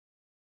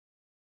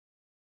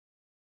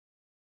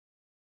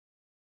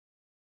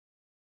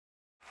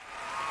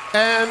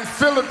And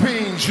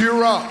Philippines,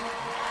 you're up.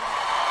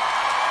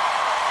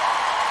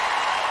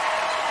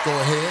 Go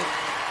ahead.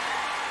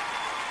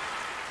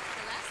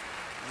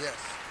 Yes.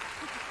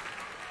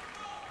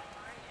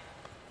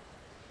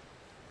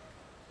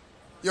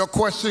 Your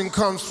question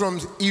comes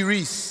from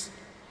Iris.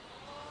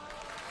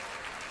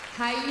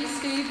 Hi, Miss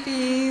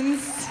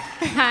Philippines.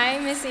 Hi,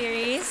 Miss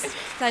Iris.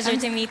 Pleasure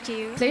to meet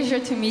you. Pleasure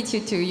to meet you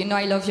too. You know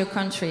I love your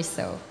country,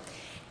 so.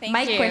 Thank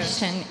My you.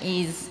 question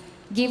is,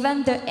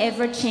 given the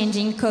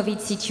ever-changing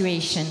COVID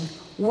situation,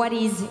 what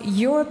is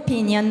your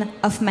opinion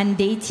of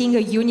mandating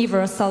a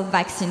universal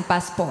vaccine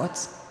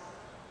passport?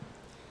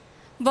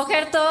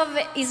 Boker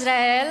Tov,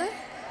 Israel.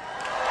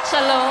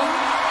 Shalom.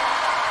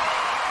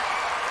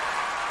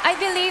 I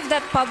believe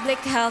that public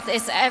health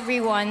is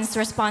everyone's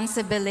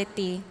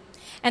responsibility,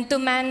 and to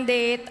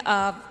mandate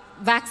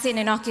vaccine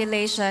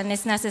inoculation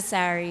is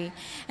necessary.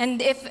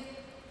 And if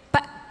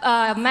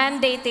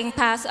mandating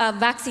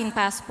vaccine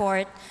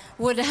passport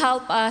would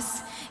help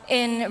us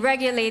in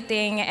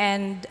regulating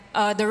and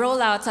the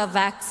rollouts of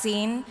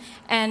vaccine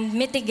and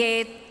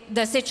mitigate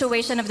the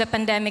situation of the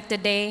pandemic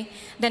today,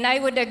 then I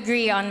would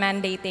agree on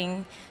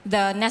mandating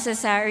the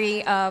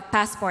necessary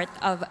passport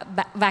of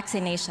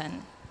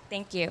vaccination.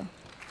 Thank you.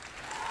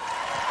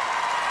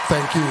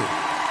 Thank you.